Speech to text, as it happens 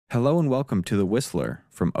Hello and welcome to The Whistler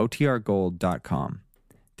from OTRGold.com.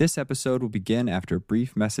 This episode will begin after a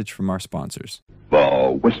brief message from our sponsors.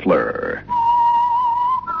 The Whistler.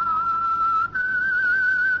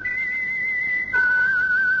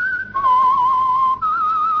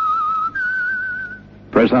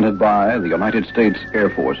 Presented by the United States Air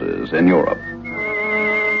Forces in Europe.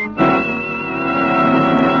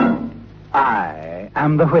 I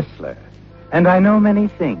am the Whistler, and I know many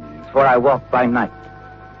things, for I walk by night.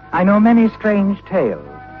 I know many strange tales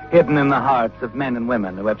hidden in the hearts of men and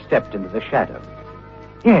women who have stepped into the shadows.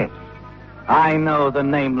 Yes, I know the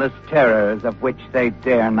nameless terrors of which they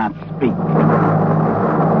dare not speak.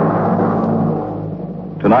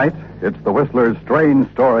 Tonight, it's the Whistler's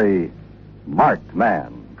strange story, Marked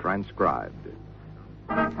Man. Transcribed.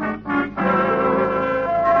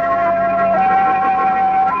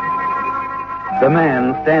 The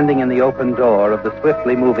man standing in the open door of the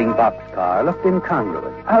swiftly moving boxcar looked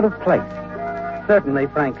incongruous, out of place. Certainly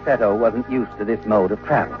Frank Setto wasn't used to this mode of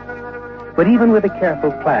travel. But even with the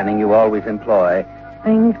careful planning you always employ,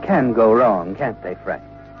 things can go wrong, can't they, Frank?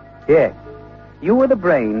 Yes, you were the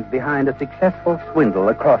brains behind a successful swindle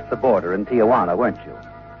across the border in Tijuana, weren't you?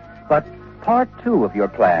 But part two of your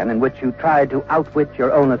plan, in which you tried to outwit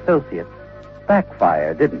your own associates,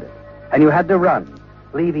 backfired, didn't it? And you had to run,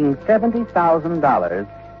 leaving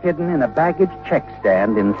 $70,000 hidden in a baggage check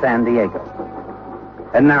stand in San Diego.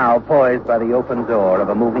 And now, poised by the open door of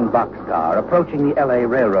a moving boxcar approaching the L.A.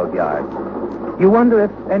 railroad yard, you wonder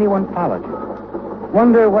if anyone followed you.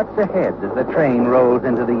 Wonder what's ahead as the train rolls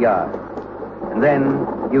into the yard. And then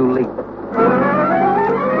you leap.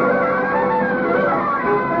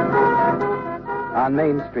 On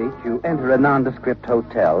Main Street, you enter a nondescript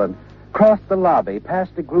hotel and cross the lobby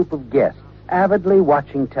past a group of guests avidly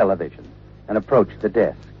watching television and approach the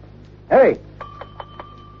desk. Hey,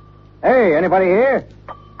 anybody here?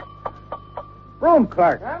 Room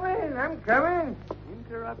clerk. I'm coming.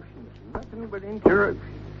 Interruptions. Nothing but interruptions.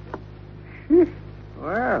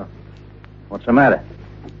 Well, What's the matter?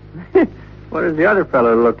 what does the other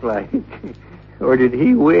fellow look like? Or did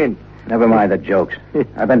he win? Never mind the jokes.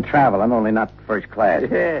 I've been traveling, only not first class.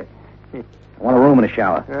 Yeah. I want a room and a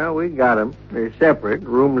shower. Well, we got them. They're separate.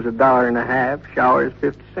 Room's $1.50, shower's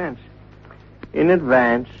 50 cents. In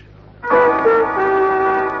advance.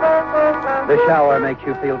 The shower makes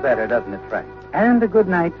you feel better, doesn't it, Frank? And a good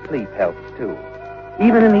night's sleep helps, too.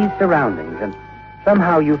 Even in these surroundings, and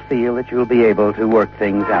somehow you feel that you'll be able to work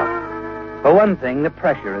things out. For one thing, the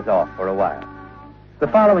pressure is off for a while. The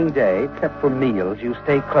following day, except for meals, you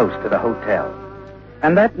stay close to the hotel.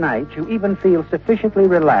 And that night, you even feel sufficiently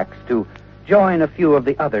relaxed to join a few of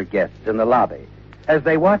the other guests in the lobby as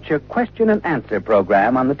they watch a question and answer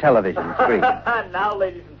program on the television screen. Now,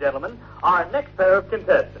 ladies and gentlemen, our next pair of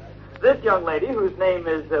contestants. This young lady, whose name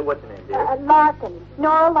is, what's her name, dear? Larkin.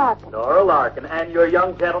 Nora Larkin. Nora Larkin. And your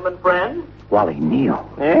young gentleman friend? Wally Neal.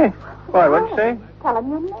 Eh? What, what'd you say? Tell him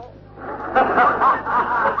your name.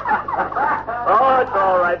 Oh, it's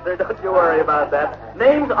all right, sir. Don't you worry about that.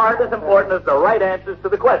 Names aren't as important as the right answers to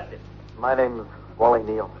the question. My name's Wally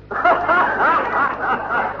Neal. All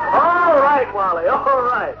right, Wally, all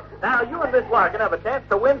right. Now, you and Miss Larkin have a chance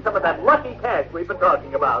to win some of that lucky cash we've been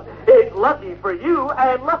talking about. It's lucky for you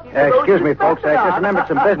and lucky for those Excuse you me, folks. I spent it just on. remembered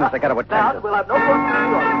some business I got to attend Now, to. we'll have no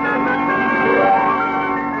more.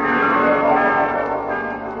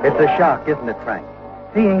 It's a shock, isn't it, Frank?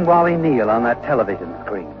 Seeing Wally Neal on that television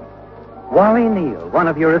screen. Wally Neal, one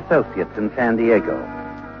of your associates in San Diego.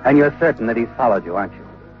 And you're certain that he's followed you, aren't you?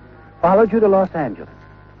 Followed you to Los Angeles.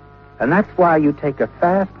 And that's why you take a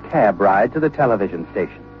fast cab ride to the television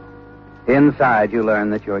station. Inside, you learn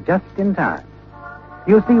that you're just in time.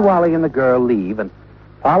 You see Wally and the girl leave and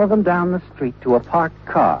follow them down the street to a parked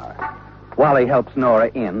car. Wally helps Nora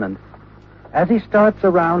in, and as he starts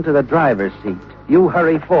around to the driver's seat, you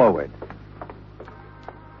hurry forward.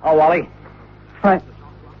 Oh, Wally. Frank.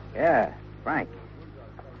 Yeah, Frank.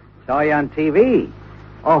 Saw you on TV.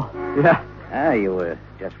 Oh, yeah. Ah, you were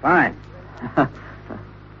just fine.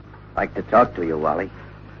 Like to talk to you, Wally.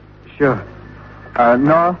 Sure.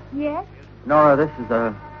 Nora? Yes? Nora, this is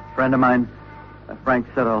a friend of mine, Frank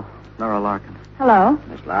Setto, Nora Larkin. Hello?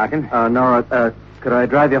 Miss Larkin. Nora, could I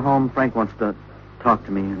drive you home? Frank wants to talk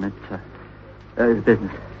to me, and it's his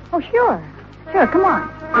business. Oh, sure. Sure, come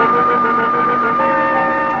on.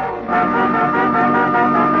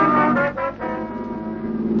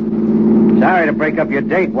 Sorry to break up your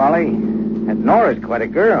date, Wally. And Nora's quite a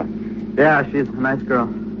girl. Yeah, she's a nice girl.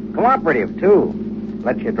 Cooperative, too.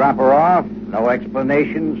 Let you drop her off. No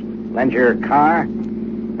explanations. Lend you her car.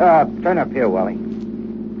 Turn up here, Wally.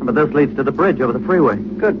 But this leads to the bridge over the freeway.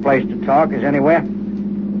 Good place to talk as anywhere.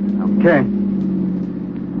 Okay.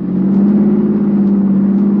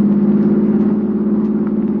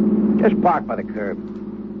 Just park by the curb.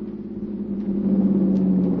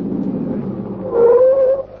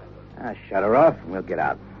 Shut her off, and we'll get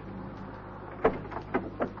out.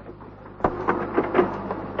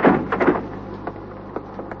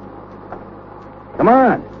 Come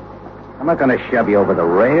on. I'm not going to shove you over the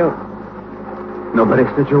rail. Nobody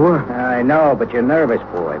said you were. I know, but you're nervous,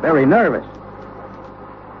 boy. Very nervous.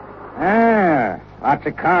 Lots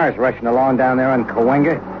of cars rushing along down there on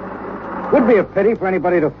Cahuenga. Would be a pity for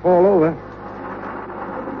anybody to fall over.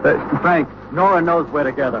 Frank, Nora knows we're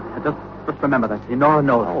together. Just remember that. Nora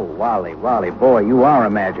knows. Oh, Wally, boy, you are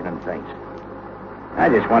imagining things. I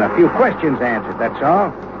just want a few questions answered, that's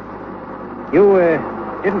all. You,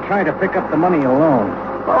 didn't try to pick up the money alone.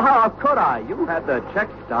 Well, how could I? You had the check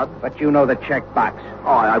stub. But you know the check box. Oh,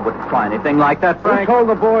 I wouldn't try anything like that, Who Frank. told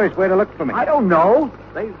the boys where to look for me? I don't know.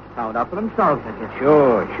 They found out for themselves, I guess.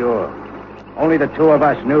 Sure. Only the two of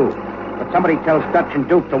us knew. But somebody tells Dutch and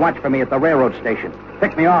Duke to watch for me at the railroad station.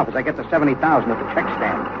 Pick me off as I get the $70,000 at the check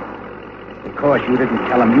stand. Of course, you didn't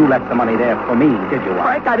tell them you left the money there for me, did you, Wally?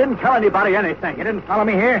 Frank, I didn't tell anybody anything. You didn't follow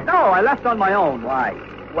me here? No, I left on my own. Why?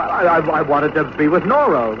 Well, I wanted to be with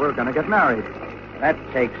Nora. We're going to get married. That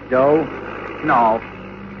takes dough. No.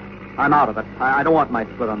 I'm out of it. I don't want my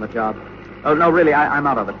split on the job. Oh, no, really, I'm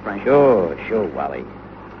out of it, Frank. Sure, Wally.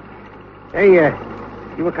 Hey,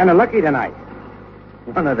 you were kind of lucky tonight.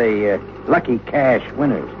 One of the lucky cash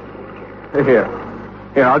winners. Here,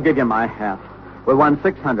 I'll give you my half. We won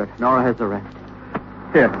 $600. Nora has the rest.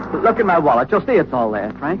 Here, look in my wallet. You'll see it's all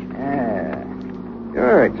there, Frank. Yeah.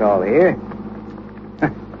 Sure, it's all here.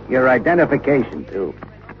 Your identification, too.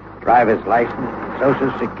 Driver's license,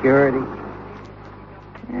 Social Security.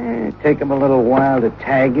 Take them a little while to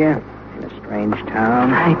tag you in a strange town.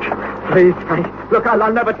 Frank, please, Frank. Look,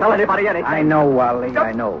 I'll never tell anybody anything. I know, Wally,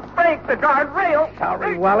 I know. Frank, the guardrail.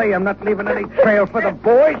 Sorry, Wally, I'm not leaving any trail for the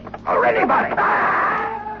boys or anybody.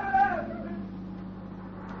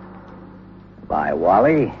 Bye,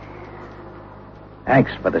 Wally.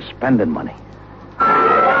 Thanks for the spending money.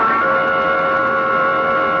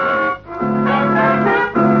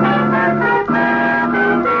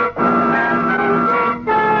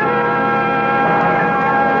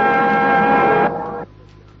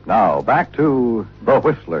 Now, back to The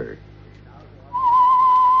Whistler.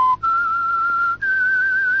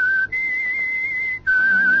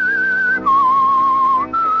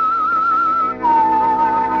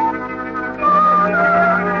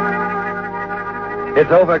 It's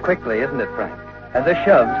over quickly, isn't it, Frank? As a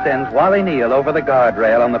shove sends Wally Neal over the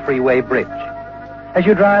guardrail on the freeway bridge. As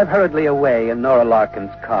you drive hurriedly away in Nora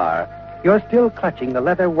Larkin's car, you're still clutching the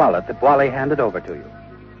leather wallet that Wally handed over to you.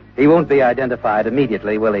 He won't be identified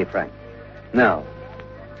immediately, will he, Frank? No.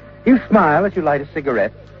 You smile as you light a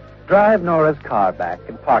cigarette, drive Nora's car back,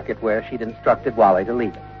 and park it where she'd instructed Wally to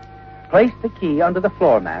leave it. Place the key under the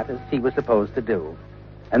floor mat, as he was supposed to do,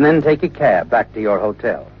 and then take a cab back to your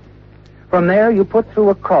hotel. From there, you put through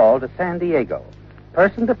a call to San Diego,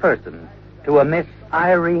 person to person, to a Miss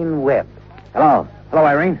Irene Webb. Hello,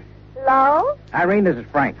 Irene. Hello? Irene, this is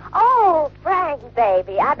Frank. Oh, Frank,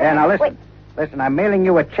 baby. Now, listen. Listen, I'm mailing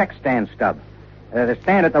you a check stand stub. The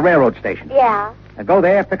stand at the railroad station. Yeah. Now go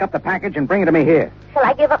there, pick up the package, and bring it to me here. Shall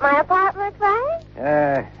I give up my apartment, Frank?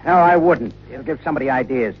 No, I wouldn't. It'll give somebody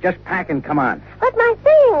ideas. Just pack and come on. But my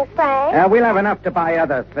things, Frank. We'll have enough to buy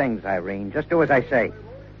other things, Irene. Just do as I say.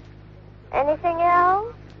 Anything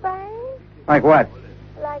else, Frank? Like what?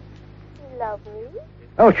 Like you love me?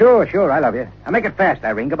 Oh, sure. I love you. Now make it fast,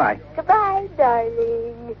 Irene. Goodbye. Goodbye,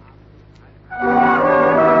 darling.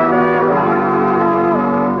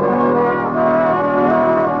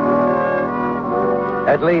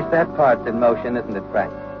 At least that part's in motion, isn't it,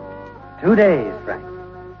 Frank? 2 days, Frank.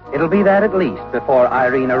 It'll be that at least before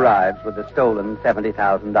Irene arrives with the stolen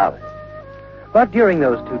 $70,000. But during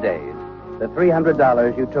those 2 days, the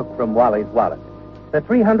 $300 you took from Wally's wallet, the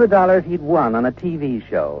 $300 he'd won on a TV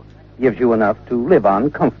show, gives you enough to live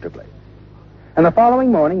on comfortably. And the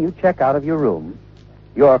following morning, you check out of your room.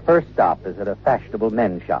 Your first stop is at a fashionable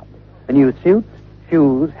men's shop. A new suit,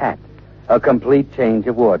 shoes, hat, a complete change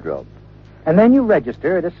of wardrobe. And then you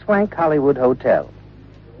register at a swank Hollywood hotel.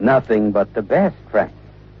 Nothing but the best, Frank.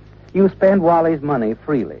 You spend Wally's money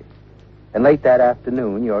freely. And late that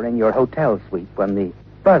afternoon, you're in your hotel suite when the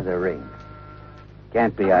buzzer rings.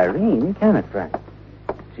 Can't be Irene, can it, Frank?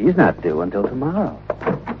 She's not due until tomorrow.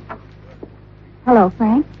 Hello,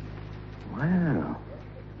 Frank. Wow.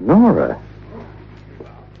 Nora.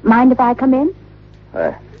 Mind if I come in?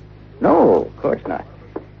 No, of course not.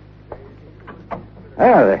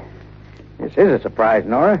 Well, this is a surprise,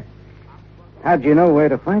 Nora. How'd you know where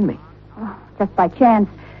to find me? Oh, just by chance.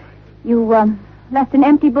 You, left an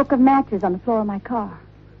empty book of matches on the floor of my car.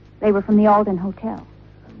 They were from the Alden Hotel.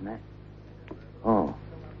 Oh.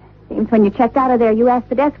 Seems when you checked out of there, you asked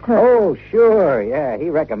the desk clerk. Oh, sure. Yeah, he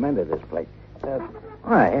recommended this place. All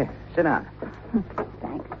right, here, sit down.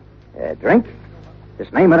 Thanks. Drink?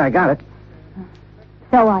 Just name it, I got it.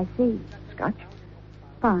 So I see. Scotch?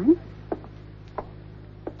 Fine.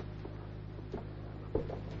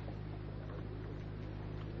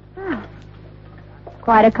 Ah.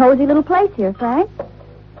 Quite a cozy little place here, Frank.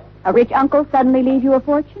 A rich uncle suddenly leave you a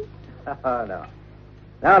fortune? Oh, no.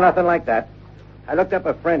 No, nothing like that. I looked up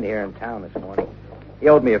a friend here in town this morning. He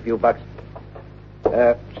owed me a few bucks.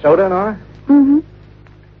 Soda, Nora? Mm-hmm.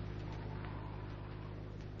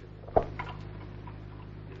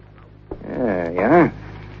 There you are.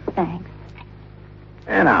 Thanks.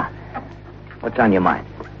 And now, what's on your mind?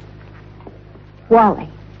 Wally.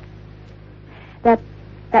 That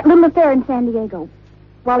little affair in San Diego.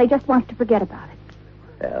 Wally just wants to forget about it.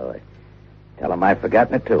 Well, tell him I've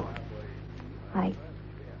forgotten it, too.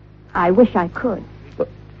 I wish I could.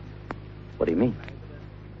 What do you mean?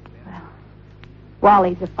 Well,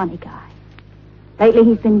 Wally's a funny guy. Lately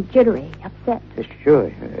he's been jittery, upset. Sure.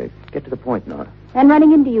 Get to the point, Nora. Then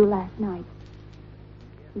running into you last night.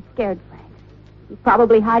 He's scared, Frank. He's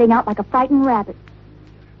probably hiding out like a frightened rabbit.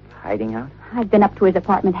 Hiding out? I've been up to his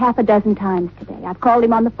apartment 6 times today. I've called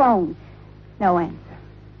him on the phone. No answer.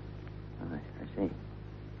 Oh, I see.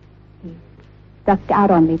 He ducked out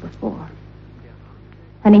on me before.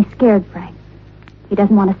 And he's scared, Frank. He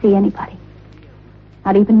doesn't want to see anybody.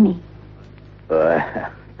 Not even me.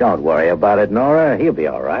 Don't worry about it, Nora. He'll be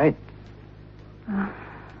all right.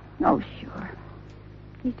 Oh, sure.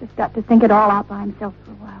 He's just got to think it all out by himself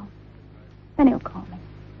for a while. Then he'll call me.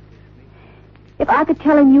 If I could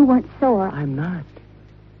tell him you weren't sore... I'm not.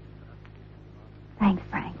 Thanks,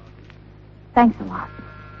 Frank. Thanks a lot.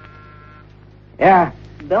 Yeah.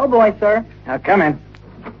 Bellboy, sir. Now, come in.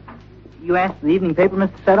 You asked the evening paper,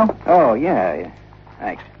 Mr. Settle? Oh, yeah.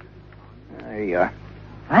 Thanks. There you are.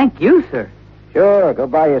 Thank you, sir. Sure, go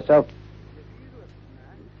buy yourself.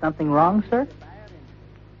 Something wrong, sir?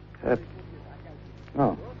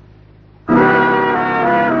 No.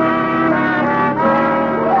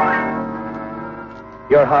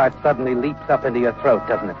 Your heart suddenly leaps up into your throat,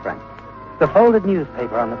 doesn't it, Frank? The folded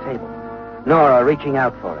newspaper on the table. Nora reaching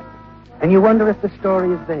out for it. And you wonder if the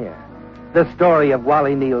story is there. The story of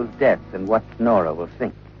Wally Neal's death and what Nora will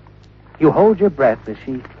think. You hold your breath as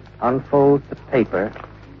she unfolds the paper,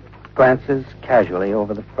 glances casually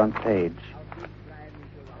over the front page,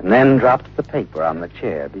 and then drops the paper on the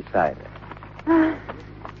chair beside her.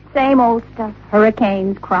 Same old stuff.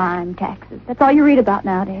 Hurricanes, crime, taxes. That's all you read about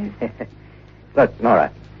nowadays. Look, Nora.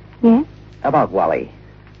 Yes? How about Wally?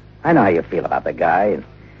 I know how you feel about the guy. And,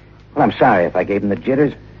 well, I'm sorry if I gave him the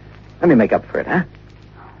jitters. Let me make up for it, huh?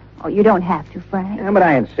 Oh, you don't have to, Frank. Yeah, but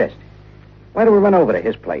I insist. Why don't we run over to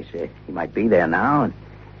his place? He might be there now. And...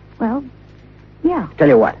 Well, yeah. Tell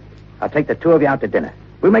you what. I'll take the two of you out to dinner.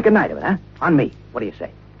 We'll make a night of it, huh? On me. What do you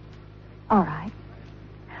say? All right.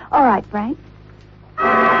 All right, Frank.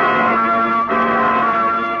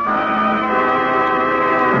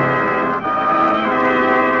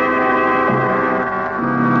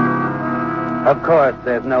 Of course,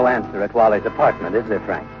 there's no answer at Wally's apartment, is there,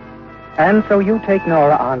 Frank? And so you take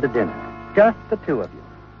Nora on to dinner. Just the two of you.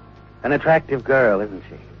 An attractive girl, isn't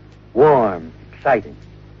she? Warm, exciting.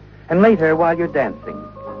 And later, while you're dancing,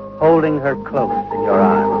 holding her close in your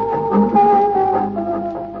arms.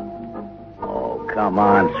 Oh, come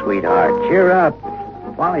on, sweetheart. Cheer up.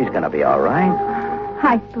 Wally's going to be all right.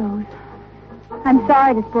 I suppose. I'm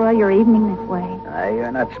sorry to spoil your evening this way.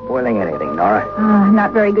 You're not spoiling anything, Nora.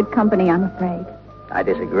 Not very good company, I'm afraid. I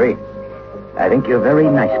disagree. I think you're very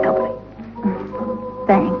nice company.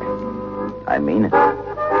 Thanks. I mean it.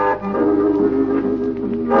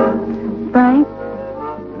 Frank?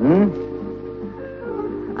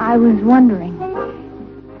 I was wondering.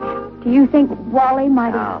 Do you think Wally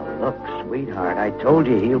might have... Now, look, sweetheart, I told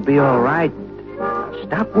you he'll be all right.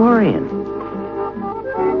 Stop worrying.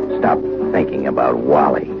 Stop thinking about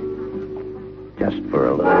Wally. Just for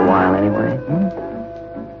a little while, anyway.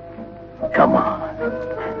 Come on.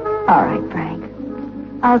 All right, Frank.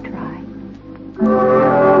 I'll try.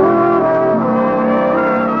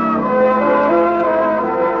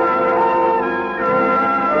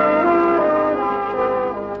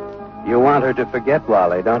 You want her to forget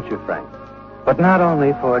Wally, don't you, Frank? But not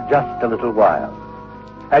only for just a little while.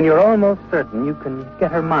 And you're almost certain you can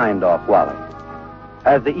get her mind off Wally.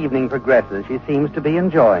 As the evening progresses, she seems to be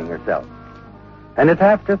enjoying herself. And it's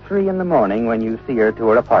after 3 in the morning when you see her to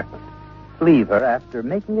her apartment. leave her after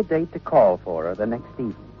making a date to call for her the next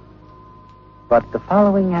evening. But the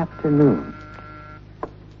following afternoon...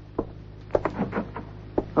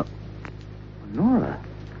 Oh, Nora.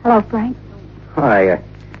 Hello, Frank. I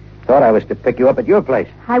thought I was to pick you up at your place.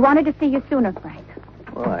 I wanted to see you sooner, Frank.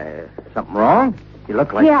 Why, something wrong? You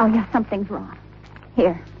look like... Yeah, something's wrong.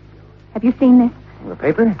 Here. Have you seen this? The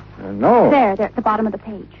paper? No. There, at the bottom of the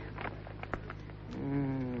page.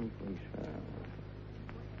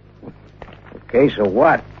 Okay, so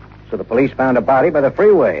what? So the police found a body by the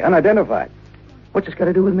freeway, unidentified. What's this got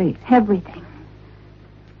to do with me? Everything.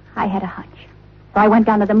 I had a hunch. So I went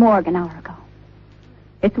down to the morgue an hour ago.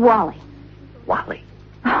 It's Wally. Wally?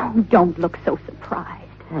 Oh, don't look so surprised.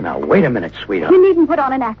 Oh, now, wait a minute, sweetheart. You needn't put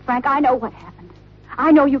on an act, Frank. I know what happened.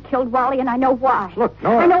 I know you killed Wally, and I know why. Look,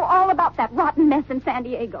 Nora. I know all about that rotten mess in San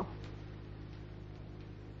Diego.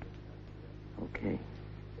 Okay.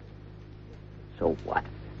 So what?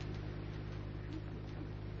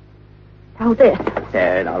 How's this?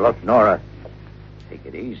 Yeah, now look, Nora. Take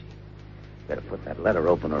it easy. Better put that letter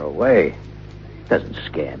opener away. Doesn't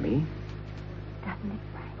scare me. Doesn't it,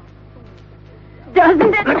 Frank?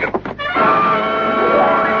 Doesn't it?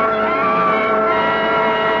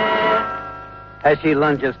 As she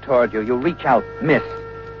lunges toward you, you reach out, miss,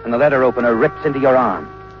 and the letter opener rips into your arm.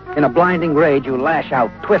 In a blinding rage, you lash out,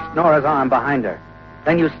 twist Nora's arm behind her.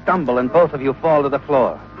 Then you stumble, and both of you fall to the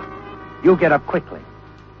floor. You get up quickly.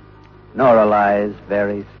 Nora lies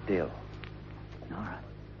very still. Nora.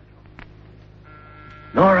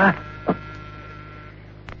 Nora?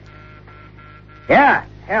 Yeah,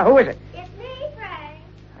 who is it? It's me, Frank.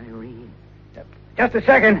 Irene. Just a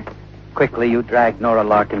second. Quickly, you drag Nora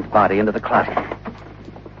Larkin's body into the closet.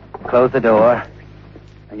 Close the door,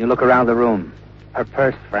 and you look around the room. Her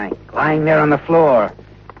purse, Frank, lying there on the floor.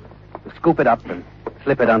 You scoop it up and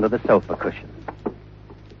slip it under the sofa cushion.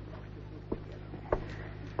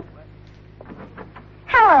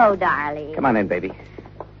 Hello, darling. Come on in, baby.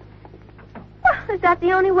 Well, is that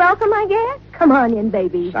the only welcome I get? Come on in,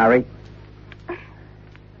 baby. Sorry.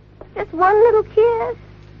 Just one little kiss.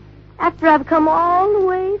 After I've come all the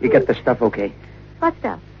way You through. get the stuff okay? What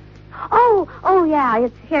stuff? Oh, yeah,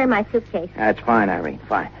 it's here in my suitcase. That's fine, Irene,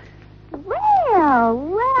 fine.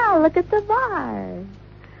 Well, look at the bar.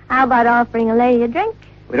 How about offering a lady a drink?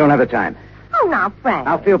 We don't have the time. Oh, now, Frank.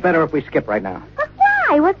 I'll feel better if we skip right now. But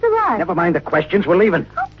why? What's the rush? Never mind the questions. We're leaving.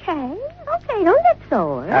 Okay, don't get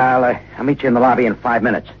sore. I'll meet you in the lobby in 5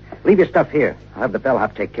 minutes. Leave your stuff here. I'll have the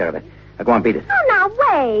bellhop take care of it. Now go on, beat it. Oh, now,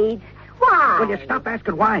 wait. Why? Will you stop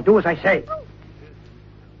asking why? Do as I say.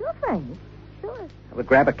 Sure, Frank. Sure. We'll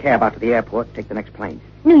grab a cab out to the airport and take the next plane.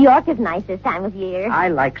 New York is nice this time of year. I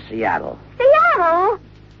like Seattle. Seattle?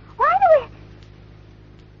 Why do we...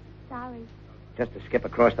 Sorry. Just to skip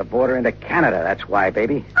across the border into Canada, that's why,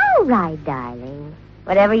 baby. All right, darling.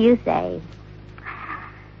 Whatever you say.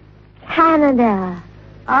 Canada.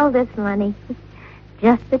 All this money.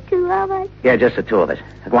 Just the two of us? Yeah, just the two of us.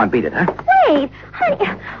 Now go on, beat it, huh? Wait,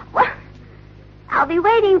 honey. Well, I'll be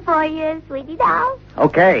waiting for you, sweetie doll.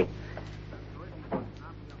 Okay.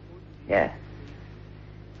 Yeah.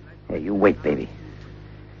 Yeah, you wait, baby.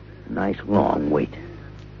 A nice long wait.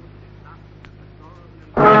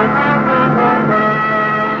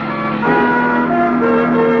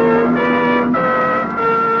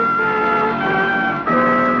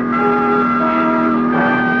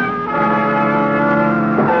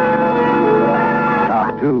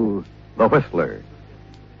 Now to The Whistler.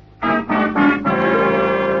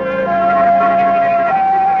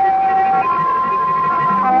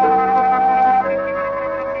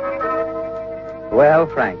 Well,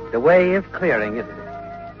 Frank, the way is clearing, isn't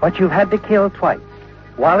it? But you've had to kill twice.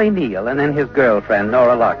 Wally Neal and then his girlfriend,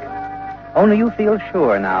 Nora Larkin. Only you feel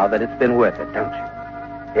sure now that it's been worth it, don't you?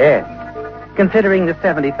 Yes. Considering the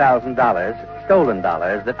 $70,000, stolen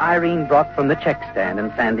dollars, that Irene brought from the check stand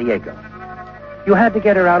in San Diego. You had to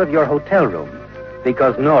get her out of your hotel room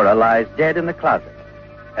because Nora lies dead in the closet.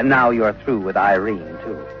 And now you're through with Irene,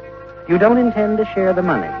 too. You don't intend to share the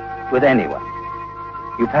money with anyone.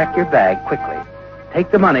 You pack your bag quickly.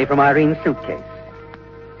 Take the money from Irene's suitcase.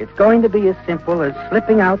 It's going to be as simple as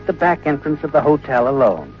slipping out the back entrance of the hotel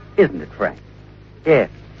alone, isn't it, Frank? Yes.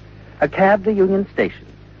 A cab to Union Station,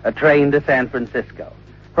 a train to San Francisco.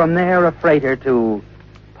 From there, a freighter to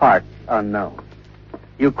parts unknown.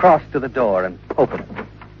 You cross to the door and open it.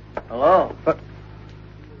 Hello.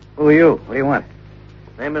 Who are you? What do you want?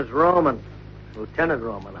 Name is Roman. Lieutenant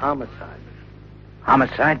Roman, homicide.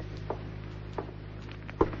 Homicide?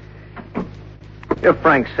 You're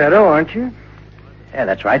Frank Seto, aren't you? Yeah,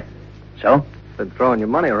 that's right. So? Been throwing your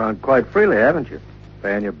money around quite freely, haven't you?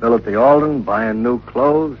 Paying your bill at the Alden, buying new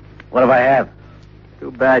clothes. What do I have?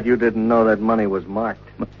 Too bad you didn't know that money was marked.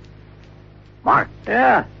 Marked?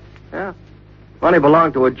 Yeah. Money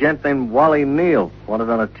belonged to a gent named Wally Neal, wanted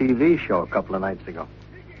on a TV show a couple of nights ago.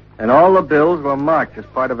 And all the bills were marked as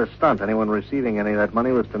part of a stunt. Anyone receiving any of that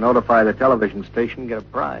money was to notify the television station and get a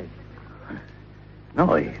prize.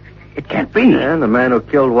 No, it can't be. And the man who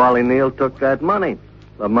killed Wally Neal took that money.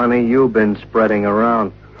 The money you've been spreading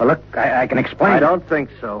around. Well, look, I can explain. I don't think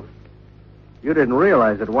so. You didn't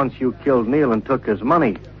realize that once you killed Neal and took his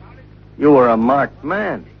money, you were a marked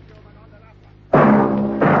man.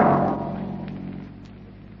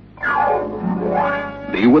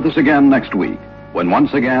 Be with us again next week, when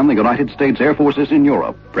once again the United States Air Forces in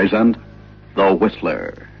Europe present The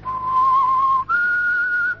Whistler.